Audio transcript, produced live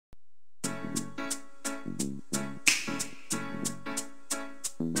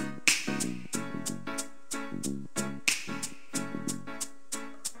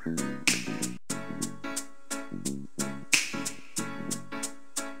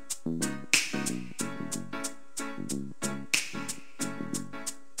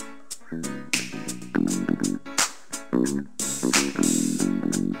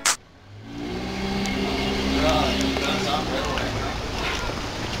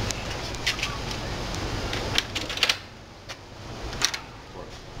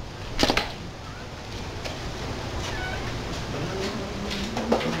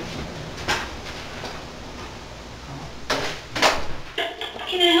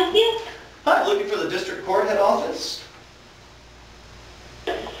help you? Hi, looking for the district court head office?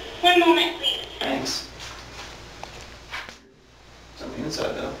 One moment, please. Thanks. Something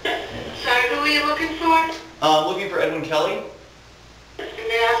inside though. Sorry, who are you looking for? Looking for Edwin Kelly. And may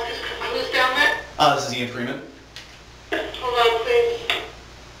I ask who's down there? This is Ian Freeman. Hold on, please.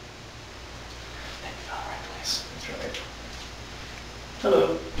 Alright, please. That's right.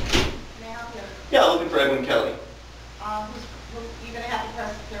 Hello. May I help you? Yeah, looking for Edwin Kelly. You're gonna have to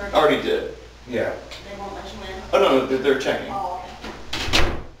press the third. Already did. Yeah. They won't let you in. Oh no, they're checking. Oh, okay.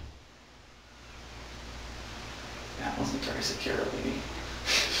 That wasn't very secure, lady.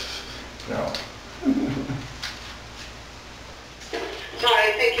 No.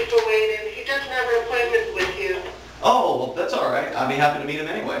 Sorry, thank you for waiting. He doesn't have an appointment with you. Oh, well, that's alright. I'd be happy to meet him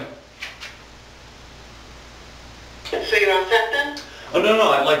anyway. So you're all set then? Oh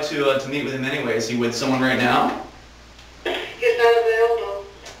no, I'd like to meet with him anyway. Is he with someone right now? He's not available.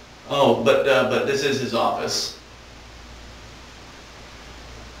 Oh, but this is his office.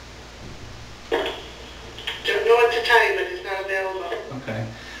 Don't know what to tell you, but he's not available. Okay.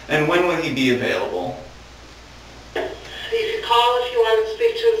 And when will he be available? You can call if you want to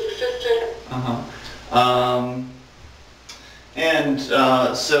speak to his assistant.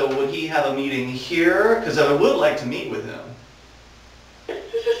 So would he have a meeting here? Because I would like to meet with him.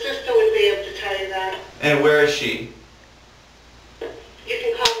 His assistant would be able to tell you that. And where is she? You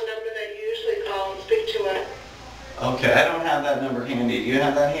can call the number that you usually call and speak to her. Okay, I don't have that number handy. Do you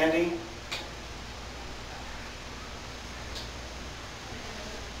have that handy?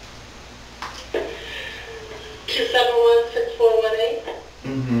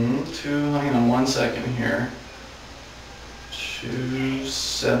 Hang on one second here.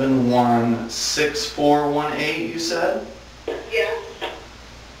 271-6418, you said? Yeah.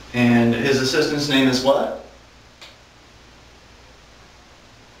 And his assistant's name is what?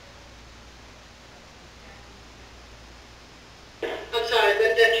 I'm sorry,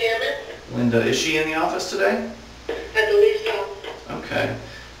 Linda Cameron? Linda, is she in the office today? I believe so. Okay.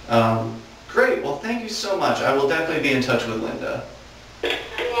 Great, well thank you so much. I will definitely be in touch with Linda.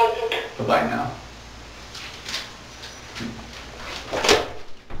 You're welcome. Bye-bye now.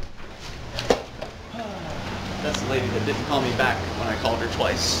 That's the lady that didn't call me back when I called her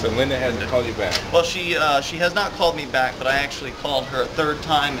twice. So Linda hasn't called you back? Well, she has not called me back, but I actually called her a third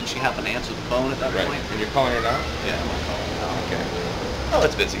time, and she happened to answer the phone at that point. And you're calling her now? Yeah, I'm calling her now. Okay. Oh,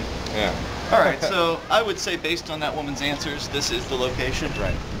 it's busy. Yeah. All right, so I would say based on that woman's answers, this is the location.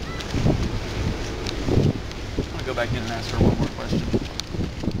 Right. I'm gonna go back in and ask her one more question.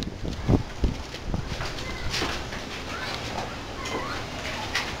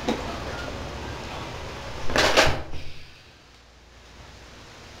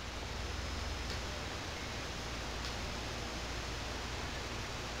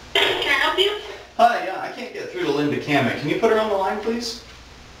 Hi, yeah, I can't get through to Linda Cameron. Can you put her on the line, please?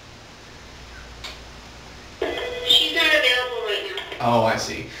 She's not available right now. Oh, I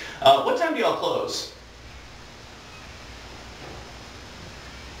see. What time do y'all close?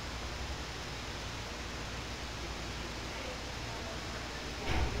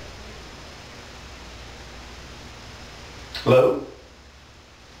 Hello?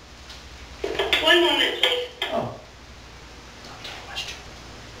 One moment, please. Oh.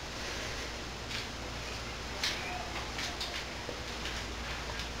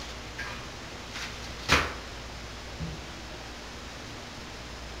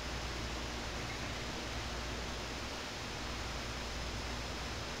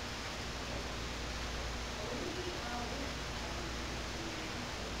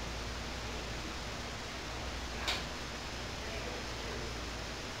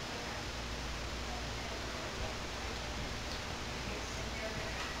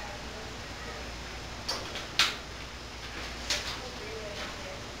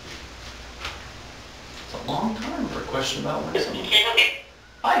 It's a long time for a question about when someone... Can I help you?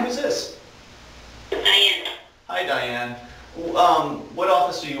 Hi, who's this? Diane. Hi, Diane. What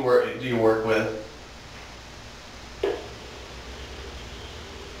office do you work with?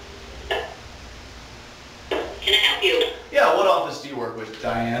 Can I help you? Yeah, what office do you work with,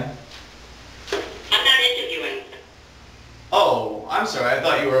 Diane? I'm not interviewing. Oh, I'm sorry. I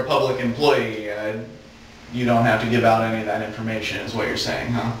thought you were a public employee. You don't have to give out any of that information, is what you're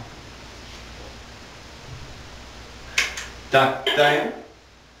saying, huh? Diane?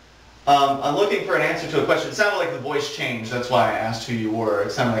 I'm looking for an answer to a question. It sounded like the voice changed. That's why I asked who you were.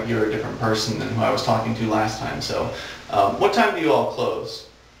 It sounded like you were a different person than who I was talking to last time. So, what time do you all close?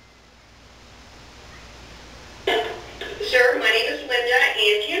 Sir, my name is Linda,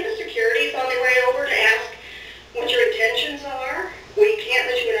 and can the secretaries on their way over to ask what your intentions are? We can't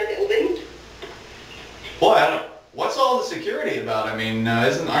let you in security about? I mean,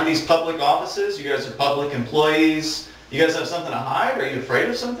 aren't these public offices? You guys are public employees. You guys have something to hide? Are you afraid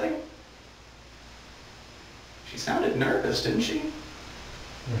of something? She sounded nervous, didn't she?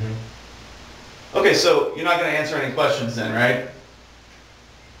 Mm-hmm. Okay, so you're not going to answer any questions then, right?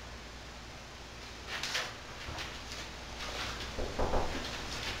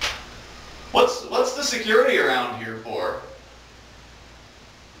 What's the security around here for?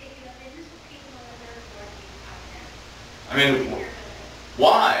 I mean,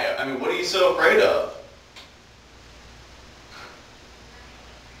 why? I mean, what are you so afraid of?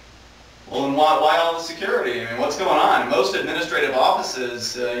 Well, then why all the security? I mean, what's going on? Most administrative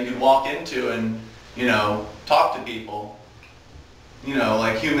offices you could walk into and, you know, talk to people. You know,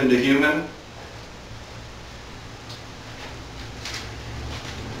 like human to human.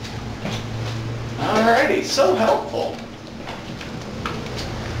 Alrighty, so helpful.